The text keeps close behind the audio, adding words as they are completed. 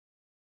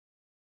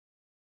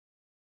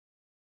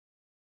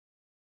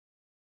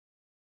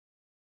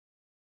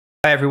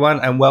Hi everyone,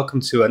 and welcome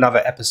to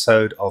another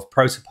episode of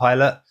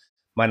ProtoPilot.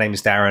 My name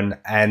is Darren,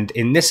 and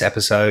in this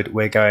episode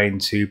we're going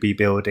to be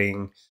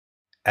building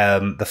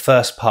the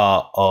first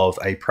part of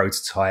a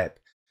prototype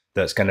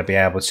that's going to be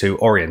able to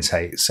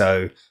orientate.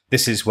 So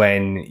this is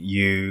when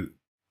you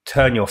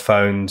turn your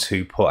phone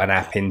to put an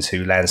app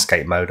into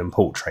landscape mode and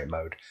portrait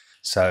mode.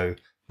 So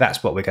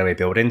that's what we're going to be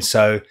building.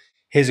 So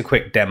here's a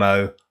quick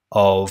demo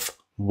of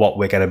what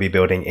we're going to be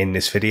building in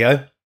this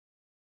video.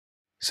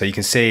 So you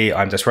can see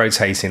I'm just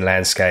rotating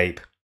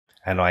landscape,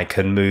 and I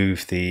can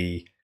move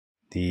the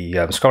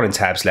scrolling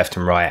tabs left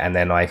and right, and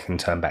then I can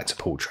turn back to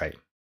portrait.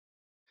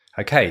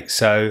 Okay,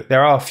 so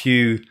there are a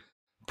few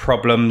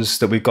problems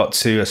that we've got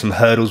to, some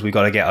hurdles we've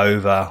got to get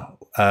over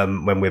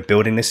when we're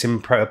building this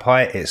in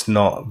ProtoPie. It's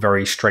not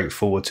very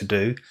straightforward to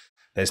do.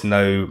 There's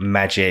no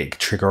magic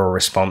trigger or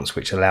response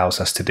which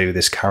allows us to do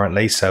this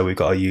currently. So we've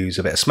got to use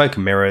a bit of smoke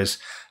and mirrors,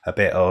 a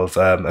bit of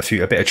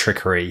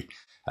trickery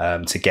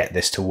to get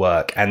this to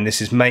work. And this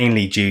is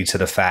mainly due to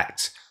the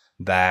fact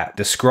that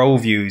the scroll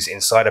views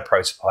inside a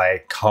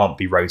ProtoPie can't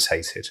be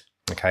rotated.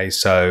 Okay,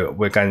 so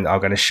I'm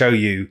going to show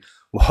you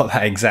what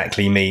that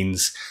exactly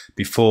means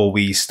before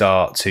we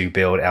start to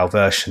build our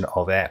version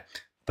of it.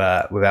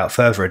 But without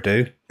further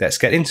ado, let's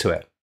get into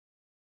it.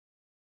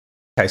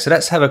 Okay, so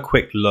let's have a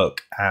quick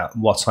look at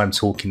what I'm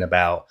talking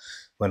about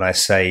when I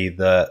say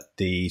that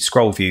the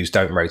scroll views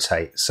don't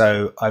rotate.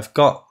 So I've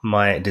got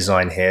my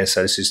design here.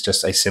 So this is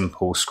just a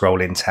simple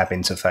scrolling tab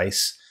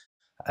interface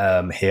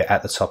here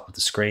at the top of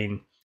the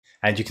screen.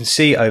 And you can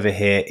see over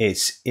here,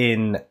 it's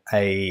in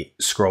a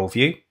scroll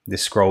view.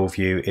 This scroll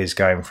view is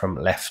going from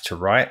left to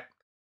right.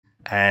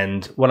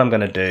 And what I'm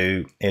going to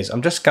do is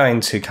I'm just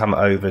going to come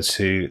over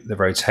to the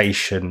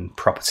rotation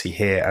property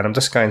here, and I'm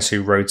just going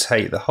to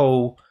rotate the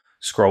whole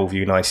scroll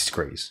view 90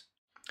 degrees.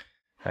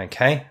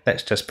 Okay,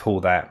 let's just pull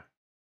that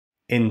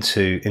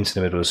into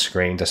the middle of the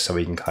screen just so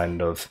we can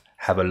kind of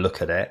have a look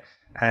at it.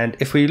 And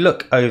if we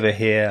look over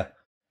here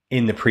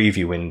in the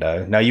preview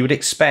window, now you would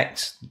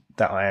expect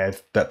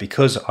that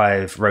because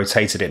I've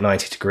rotated it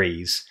 90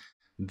 degrees,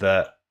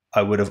 that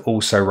I would have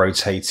also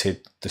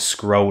rotated the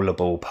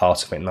scrollable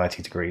part of it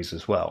 90 degrees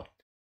as well.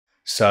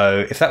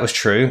 So if that was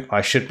true,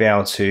 I should be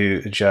able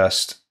to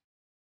just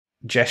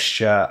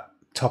gesture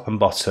top and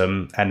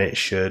bottom, and it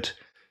should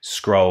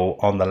scroll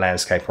on the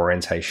landscape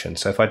orientation.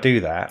 So if I do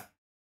that,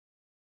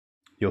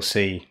 you'll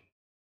see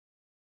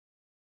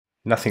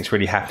nothing's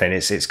really happening.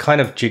 It's kind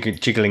of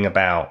jiggling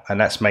about, and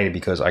that's mainly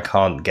because I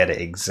can't get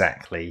it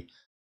exactly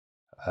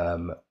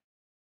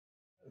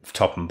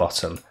top and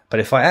bottom. But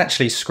if I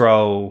actually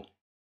scroll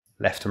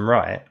left and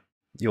right,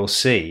 you'll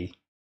see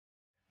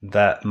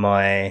that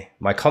my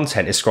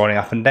content is scrolling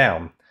up and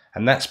down,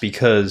 and that's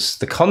because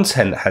the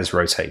content has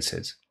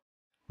rotated,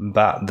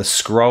 but the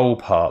scroll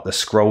part, the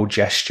scroll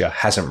gesture,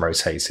 hasn't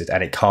rotated,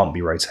 and it can't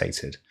be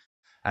rotated.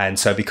 And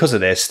so because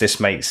of this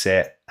makes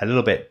it a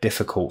little bit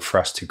difficult for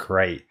us to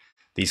create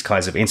these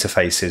kinds of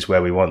interfaces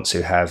where we want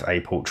to have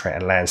a portrait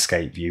and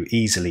landscape view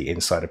easily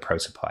inside a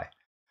ProtoPie.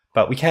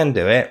 But we can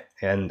do it,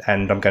 and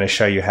I'm going to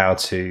show you how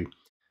to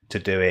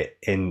do it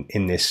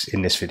in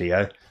this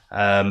video.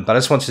 But I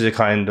just wanted to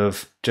kind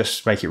of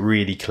just make it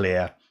really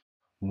clear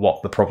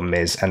what the problem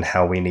is and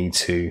how we need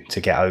to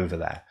get over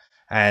that.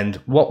 And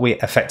what we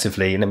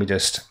effectively, let me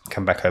just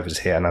come back over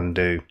to here and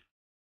undo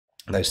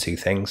those two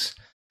things.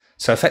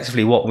 So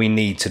effectively what we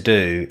need to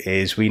do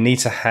is we need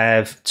to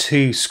have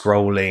two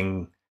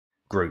scrolling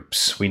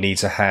groups. We need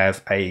to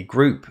have a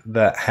group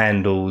that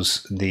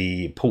handles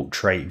the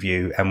portrait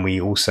view, and we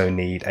also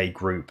need a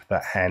group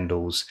that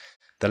handles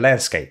the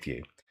landscape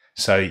view.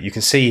 So you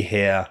can see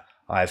here,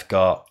 I've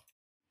got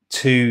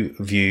two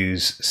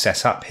views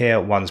set up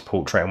here. One's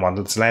portrait and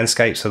one's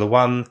landscape. So the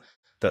one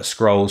that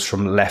scrolls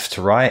from left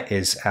to right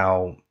is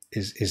the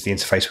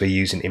interface we're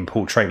using in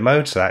portrait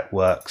mode. So that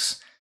works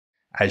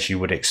as you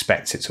would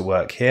expect it to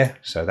work here.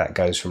 So that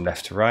goes from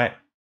left to right.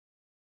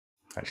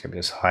 Actually, let me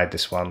just hide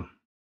this one.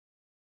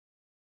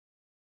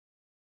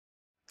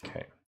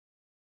 Okay.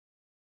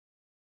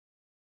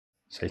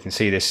 So you can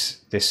see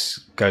this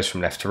goes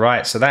from left to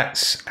right. So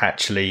that's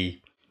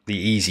actually the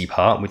easy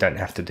part. We don't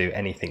have to do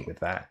anything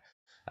with that.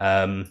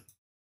 And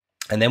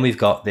then we've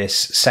got this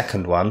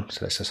second one. So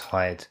let's just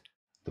hide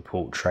the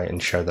portrait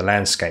and show the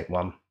landscape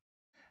one.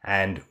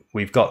 And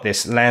we've got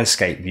this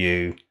landscape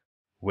view,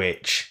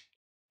 which,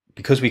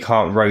 because we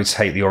can't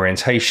rotate the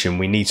orientation,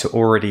 we need to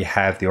already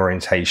have the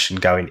orientation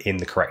going in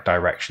the correct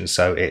direction.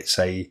 So it's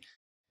a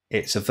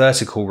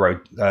vertical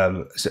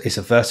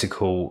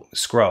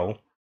scroll,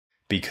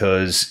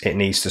 because it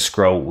needs to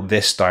scroll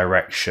this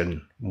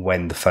direction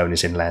when the phone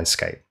is in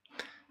landscape.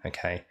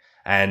 Okay.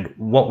 And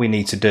what we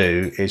need to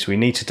do is we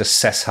need to just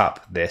set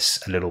up this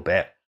a little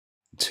bit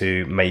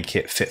to make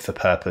it fit for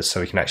purpose,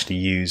 so we can actually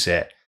use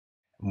it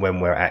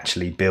when we're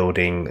actually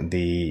building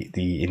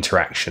the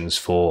interactions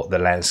for the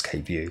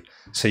landscape view.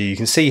 So you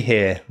can see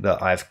here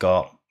that I've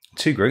got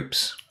two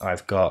groups.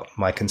 I've got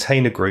my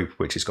container group,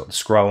 which has got the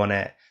scroll on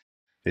it.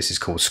 This is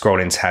called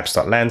scrolling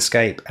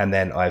tabs.landscape. And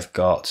then I've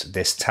got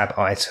this tab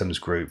items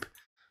group,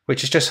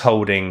 which is just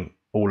holding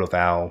all of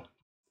our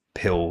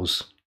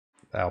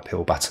our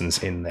pill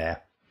buttons in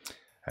there.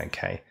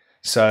 Okay,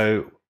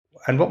 so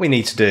and what we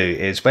need to do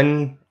is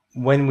when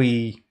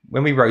we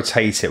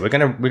rotate it, we're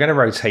gonna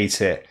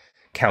rotate it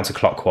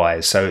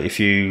counterclockwise. So if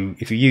you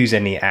use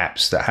any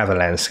apps that have a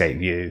landscape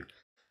view,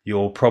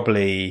 you'll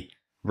probably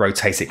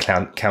rotate it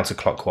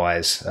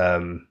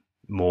counterclockwise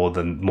more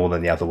than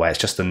the other way. It's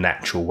just the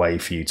natural way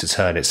for you to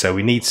turn it. So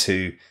we need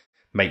to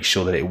make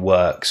sure that it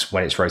works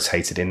when it's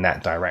rotated in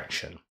that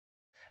direction.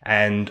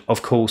 And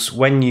of course,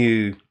 when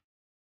you,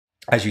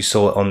 as you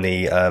saw on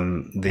the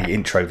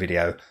intro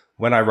video,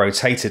 when I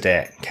rotated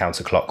it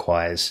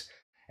counterclockwise,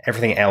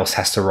 everything else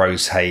has to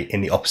rotate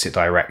in the opposite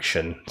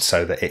direction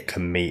so that it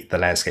can meet the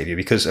landscape view,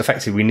 because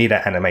effectively we need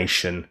an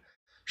animation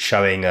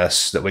showing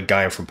us that we're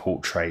going from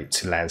portrait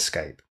to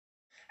landscape.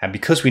 And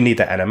because we need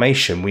that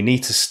animation, we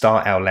need to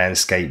start our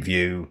landscape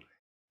view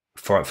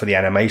for the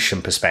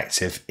animation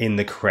perspective in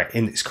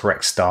its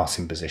correct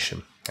starting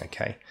position.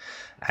 Okay.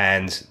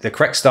 And the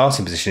correct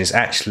starting position is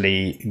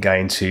actually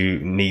going to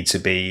need to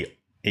be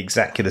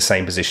exactly the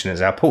same position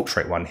as our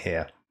portrait one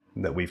here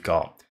that we've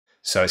got.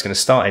 So it's going to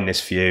start in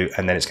this view,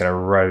 and then it's going to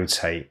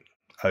rotate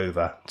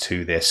over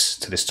to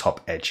this top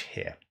edge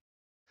here.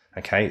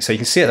 Okay, so you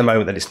can see at the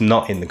moment that it's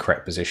not in the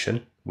correct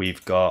position.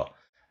 We've got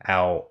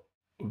our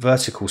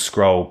vertical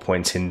scroll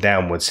pointing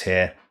downwards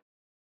here,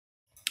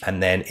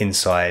 and then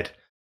inside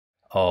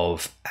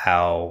of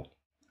our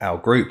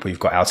group we've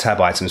got our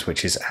tab items,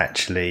 which is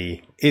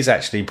actually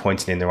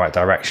pointing in the right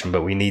direction,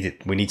 but we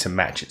need to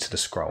match it to the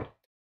scroll.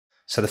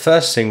 So the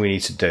first thing we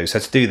need to do, so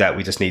to do that,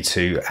 we just need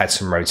to add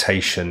some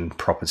rotation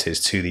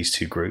properties to these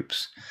two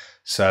groups.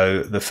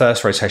 So the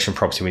first rotation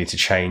property we need to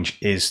change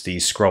is the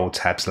scroll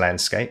tabs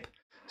landscape.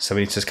 So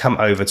we need to come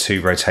over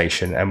to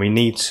rotation, and we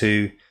need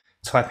to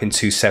type in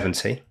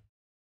 270.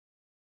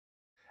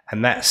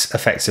 And that's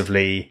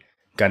effectively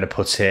going to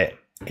put it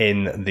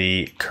in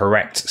the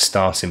correct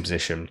starting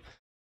position,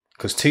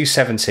 because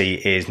 270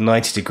 is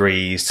 90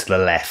 degrees to the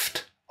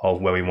left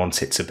of where we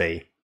want it to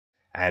be.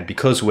 And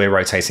because we're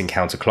rotating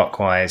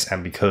counterclockwise,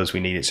 and because we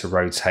need it to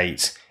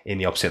rotate in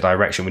the opposite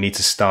direction, we need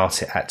to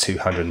start it at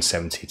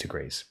 270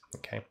 degrees.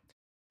 Okay.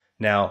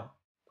 Now,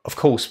 of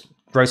course,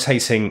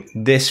 rotating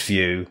this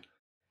view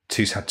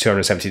to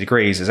 270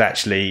 degrees has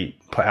actually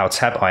put our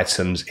tab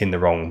items in the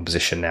wrong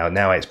position now.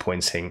 Now it's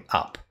pointing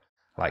up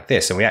like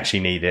this, and we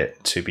actually need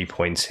it to be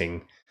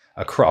pointing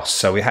across.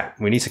 So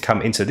we need to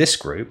come into this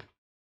group,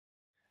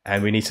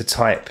 and we need to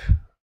type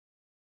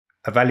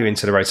a value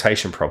into the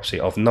rotation property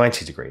of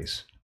 90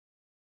 degrees.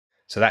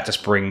 So that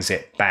just brings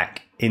it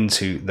back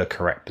into the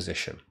correct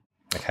position.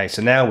 Okay,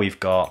 so now we've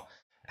got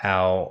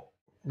our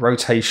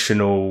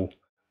rotational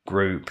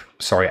group,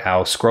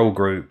 our scroll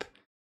group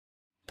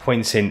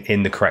pointing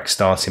in the correct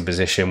starting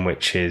position,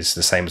 which is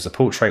the same as the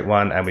portrait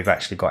one, and we've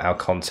actually got our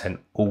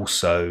content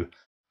also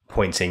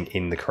pointing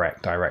in the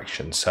correct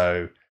direction.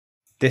 So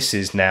this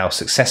is now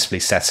successfully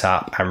set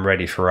up and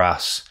ready for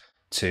us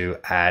to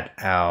add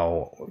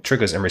our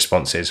triggers and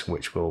responses,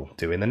 which we'll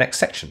do in the next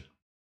section.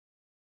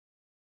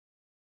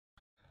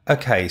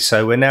 Okay,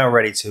 so we're now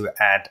ready to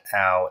add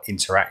our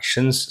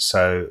interactions,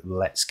 so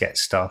let's get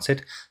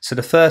started. So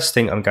the first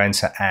thing I'm going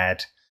to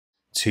add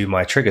to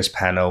my triggers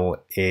panel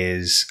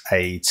is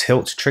a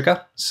tilt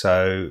trigger.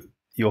 So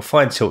you'll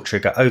find tilt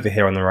trigger over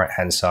here on the right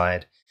hand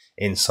side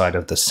inside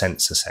of the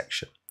sensor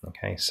section.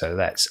 Okay, so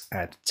let's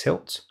add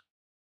tilt.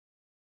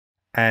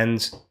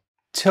 And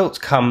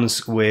tilt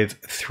comes with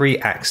 3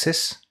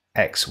 axes,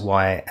 X,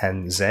 Y,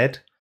 and Z.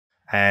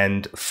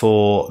 And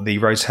for the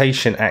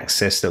rotation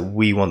axis that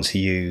we want to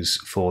use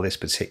for this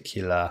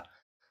particular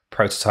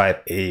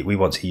prototype, we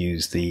want to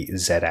use the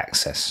Z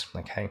axis.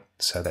 Okay,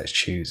 so let's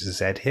choose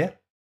Z here.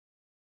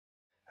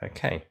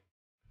 Okay,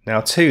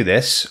 now to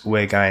this,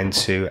 we're going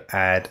to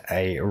add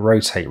a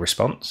rotate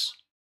response.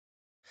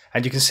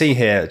 And you can see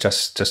here,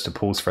 just to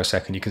pause for a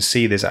second, you can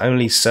see there's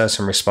only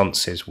certain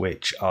responses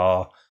which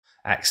are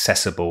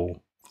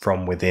accessible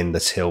from within the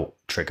tilt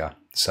trigger.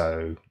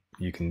 So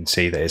you can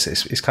see that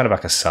it's kind of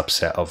like a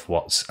subset of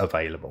what's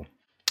available.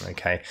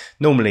 Okay,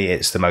 normally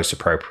it's the most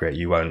appropriate.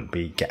 You won't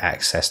get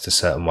access to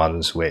certain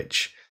ones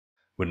which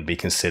wouldn't be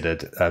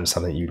considered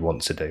something you'd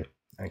want to do.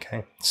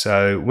 Okay,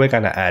 so we're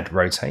going to add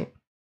rotate.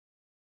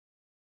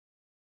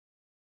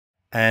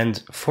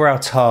 And for our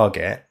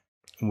target,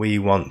 we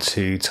want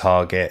to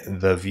target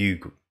the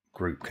view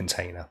group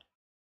container.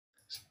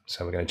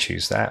 So we're going to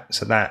choose that.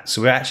 So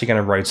we're actually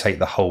going to rotate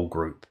the whole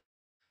group,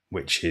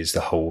 which is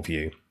the whole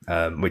view,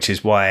 which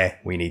is why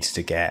we needed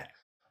to get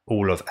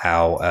all of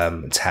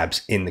our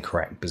tabs in the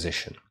correct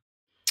position.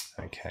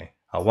 Okay.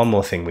 One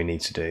more thing we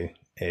need to do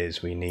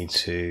is let me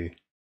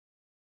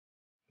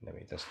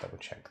just double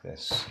check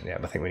this. Yeah,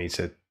 I think we need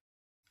to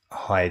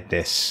hide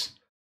this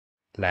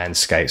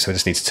landscape. So we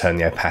just need to turn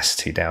the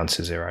opacity down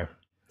to 0.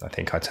 I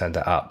think I turned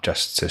it up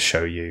just to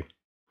show you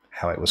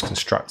how it was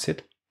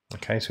constructed.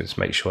 Okay, so let's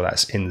make sure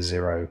that's in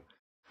 0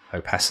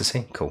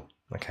 opacity. Cool.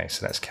 Okay,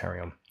 so let's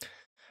carry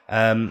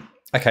on.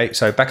 Okay,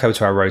 so back over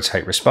to our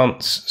rotate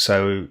response.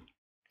 So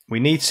we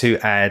need to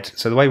add,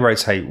 so the way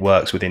rotate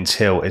works within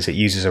tilt is it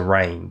uses a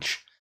range.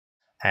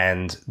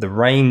 And the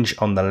range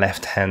on the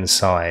left-hand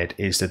side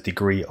is the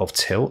degree of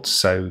tilt.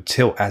 So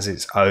tilt has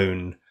its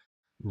own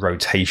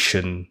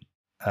rotation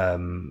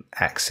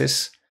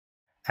axis,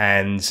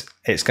 and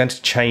it's going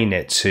to chain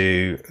it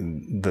to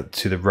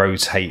the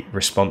rotate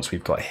response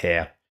we've got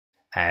here,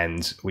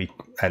 and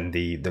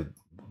the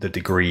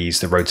degrees,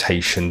 the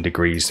rotation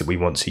degrees that we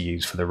want to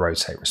use for the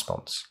rotate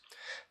response.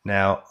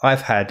 Now,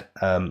 I've had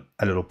a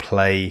little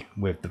play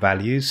with the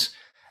values,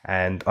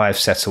 and I've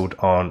settled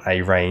on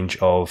a range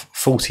of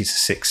 40 to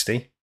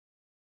 60.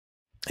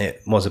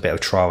 It was a bit of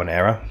trial and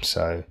error,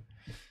 so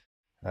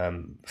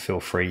feel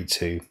free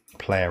to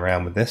play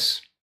around with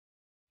this.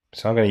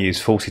 So I'm going to use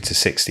 40 to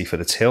 60 for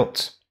the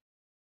tilt,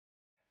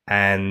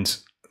 and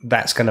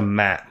that's going to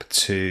map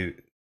to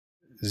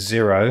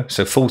 0.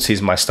 So 40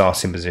 is my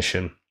starting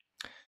position,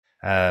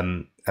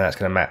 and that's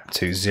going to map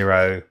to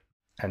 0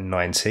 and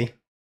 90.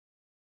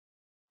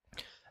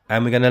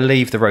 And we're going to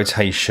leave the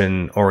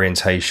rotation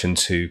orientation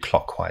to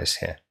clockwise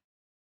here.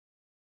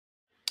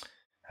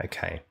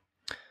 Okay,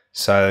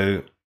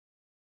 so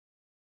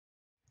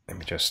let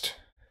me just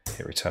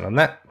hit return on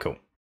that. Cool.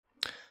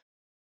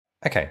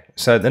 Okay,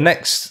 so the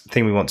next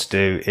thing we want to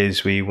do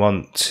is we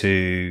want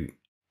to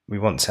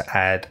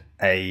add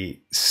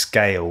a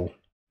scale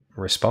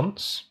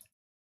response.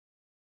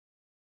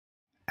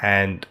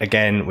 And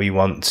again, we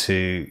want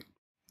to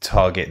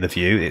target the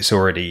view. It's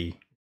already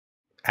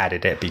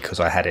added it because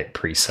I had it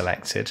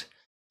pre-selected.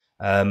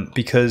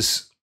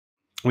 Because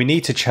we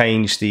need to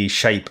change the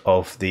shape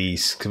of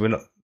these,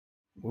 because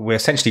we're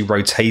essentially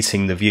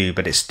rotating the view,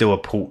 but it's still a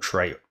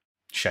portrait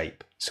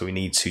shape. So we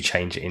need to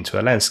change it into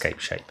a landscape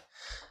shape.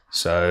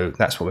 So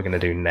that's what we're going to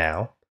do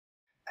now.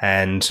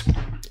 And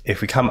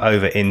if we come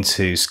over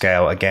into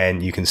scale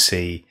again, you can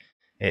see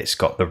it's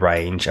got the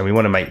range, and we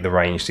want to make the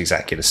range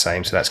exactly the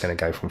same. So that's going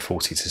to go from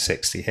 40 to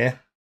 60 here.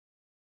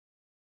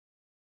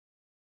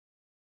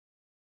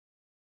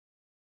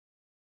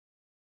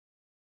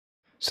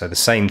 So the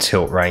same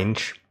tilt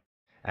range,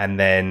 and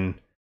then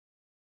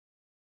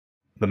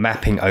the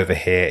mapping over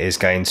here is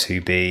going to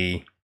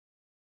be,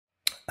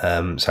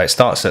 so it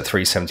starts at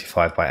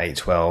 375 by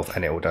 812,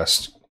 and it will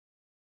just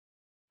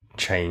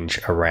change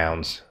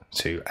around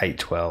to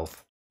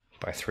 812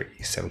 by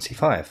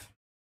 375.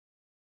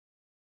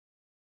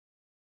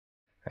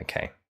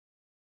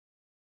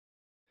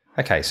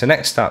 Okay, so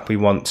next up we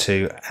want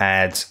to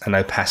add an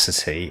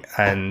opacity,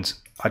 and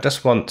I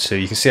just want to,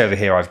 you can see over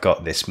here I've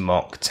got this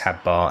mock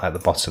tab bar at the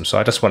bottom, so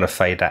I just want to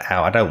fade that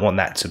out. I don't want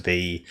that to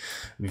be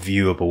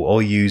viewable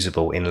or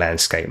usable in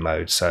landscape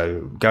mode.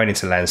 So going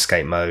into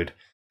landscape mode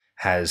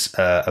has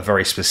a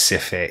very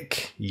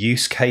specific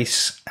use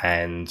case,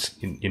 and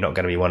you're not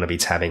going to want to be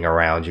tabbing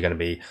around. You're going to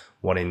be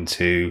wanting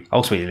to,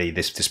 ultimately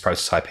this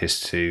prototype is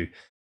to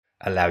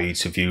allow you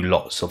to view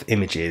lots of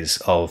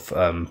images of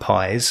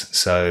pies.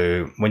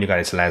 So when you're going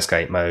into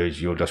landscape mode,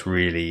 you're just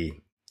really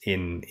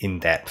in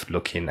depth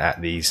looking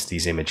at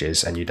these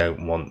images, and you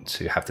don't want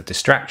to have the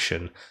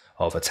distraction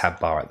of a tab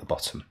bar at the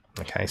bottom.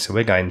 Okay, so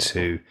we're going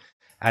to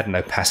add an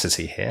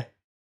opacity here,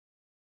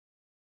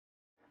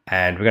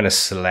 and we're going to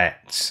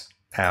select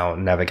our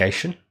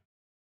navigation,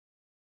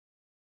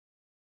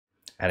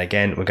 and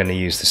again we're going to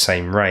use the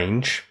same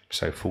range,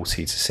 so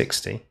 40 to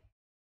 60.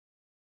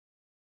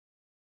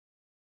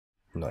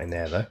 Not in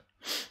there though.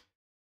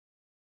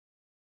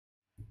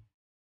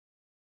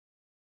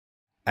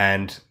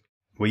 And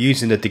we're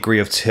using the degree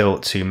of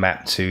tilt to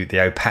map to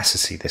the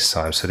opacity this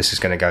time. So this is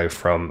going to go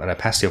from an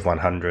opacity of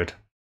 100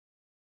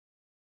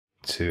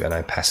 to an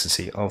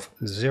opacity of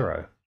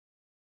 0.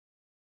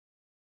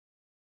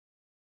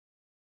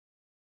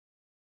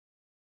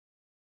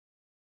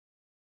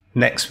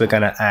 Next, we're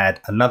going to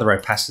add another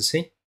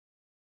opacity.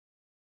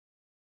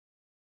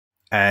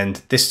 And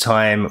this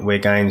time we're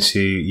going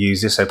to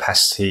use this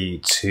opacity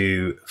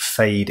to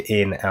fade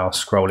in our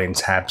scrolling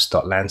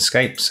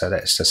tabs.landscape. So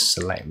let's just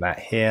select that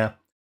here,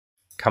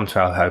 come to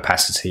our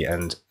opacity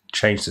and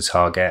change the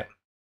target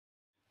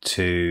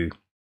to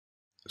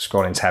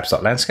scrolling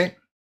tabs.landscape.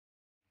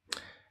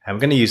 And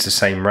we're going to use the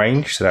same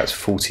range, so that's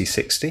 40,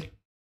 60.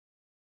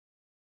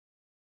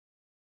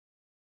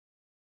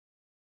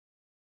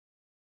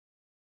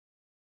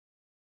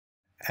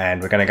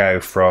 And we're going to go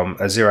from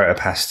a 0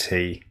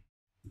 opacity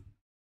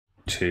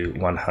to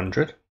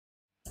 100.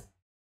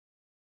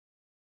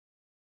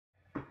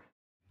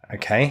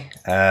 Okay,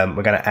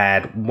 we're going to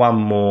add one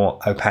more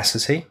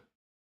opacity,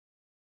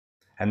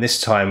 and this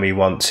time we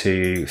want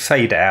to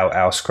fade out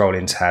our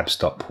scrolling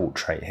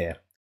tabs.portrait here.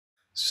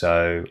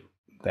 So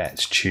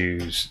let's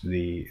choose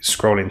the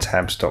scrolling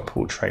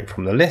tabs.portrait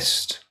from the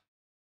list.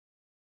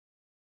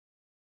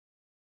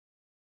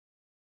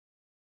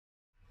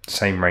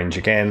 Same range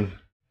again.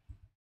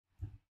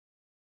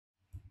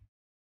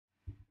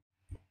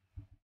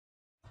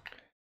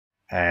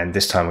 And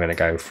this time we're going to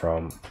go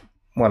from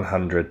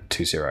 100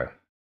 to 0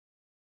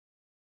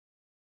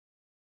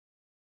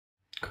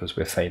 because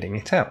we're fading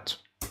it out.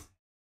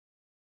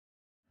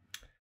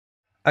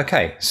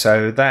 Okay,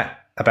 so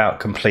that about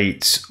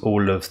completes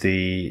all of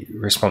the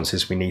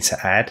responses we need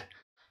to add.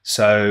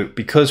 So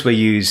because we're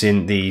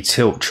using the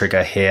tilt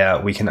trigger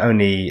here, we can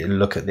only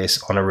look at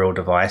this on a real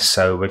device.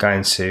 So we're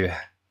going to,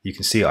 you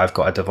can see I've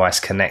got a device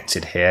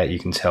connected here. You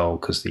can tell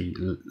because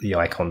the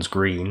icon's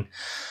green.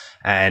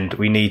 And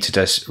we need to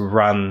just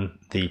run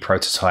the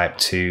prototype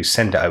to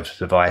send it over to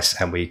the device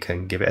and we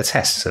can give it a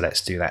test. So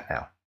let's do that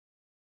now.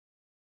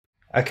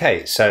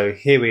 Okay, so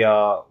here we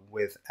are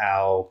with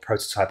our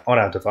prototype on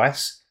our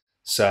device.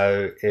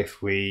 So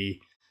if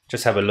we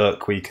just have a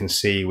look, we can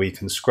see we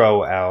can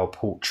scroll our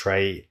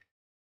portrait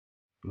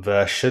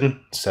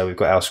version. So we've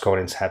got our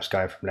scrolling tabs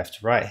going from left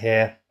to right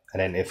here. And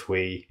then if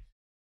we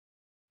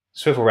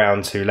swivel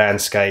around to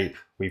landscape,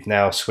 we've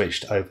now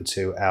switched over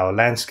to our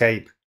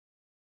landscape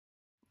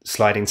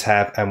sliding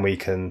tab, and we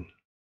can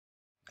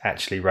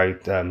actually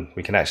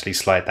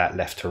slide that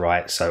left to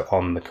right, so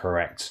on the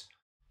correct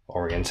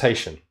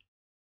orientation.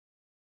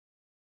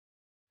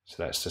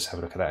 So let's just have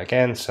a look at that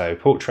again. So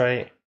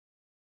portrait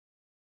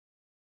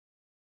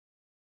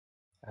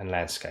and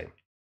landscape.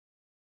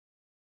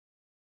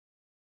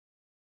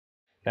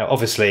 Now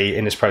obviously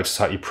in this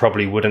prototype you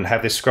probably wouldn't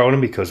have this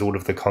scrolling because all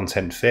of the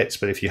content fits,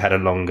 but if you had a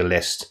longer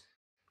list,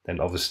 then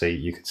obviously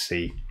you could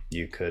see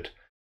you could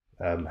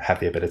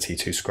have the ability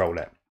to scroll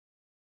it.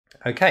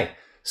 Okay,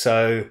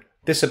 so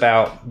this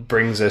about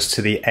brings us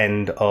to the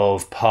end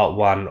of part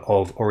 1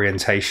 of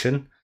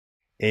orientation.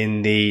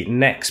 In the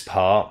next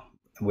part,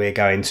 we're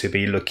going to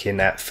be looking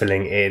at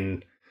filling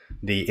in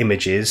the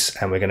images,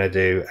 and we're going to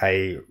do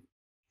a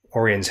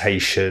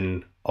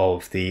orientation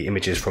of the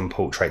images from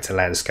portrait to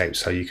landscape,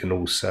 so you can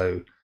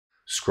also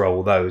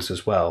scroll those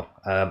as well.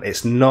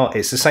 It's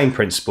the same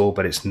principle,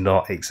 but it's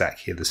not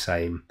exactly the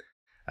same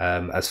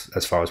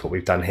as far as what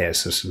we've done here.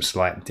 So some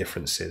slight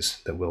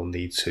differences that we'll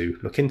need to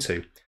look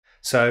into.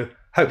 So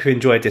hope you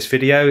enjoyed this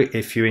video.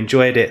 If you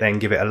enjoyed it, then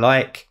give it a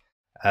like.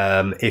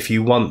 If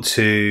you want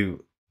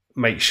to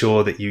make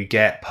sure that you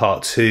get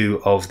part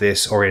 2 of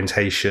this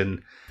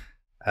orientation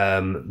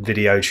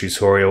video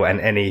tutorial and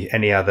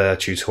any other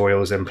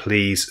tutorials, then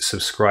please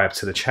subscribe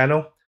to the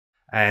channel,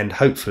 and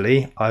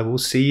hopefully I will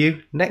see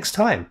you next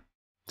time.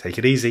 Take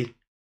it easy.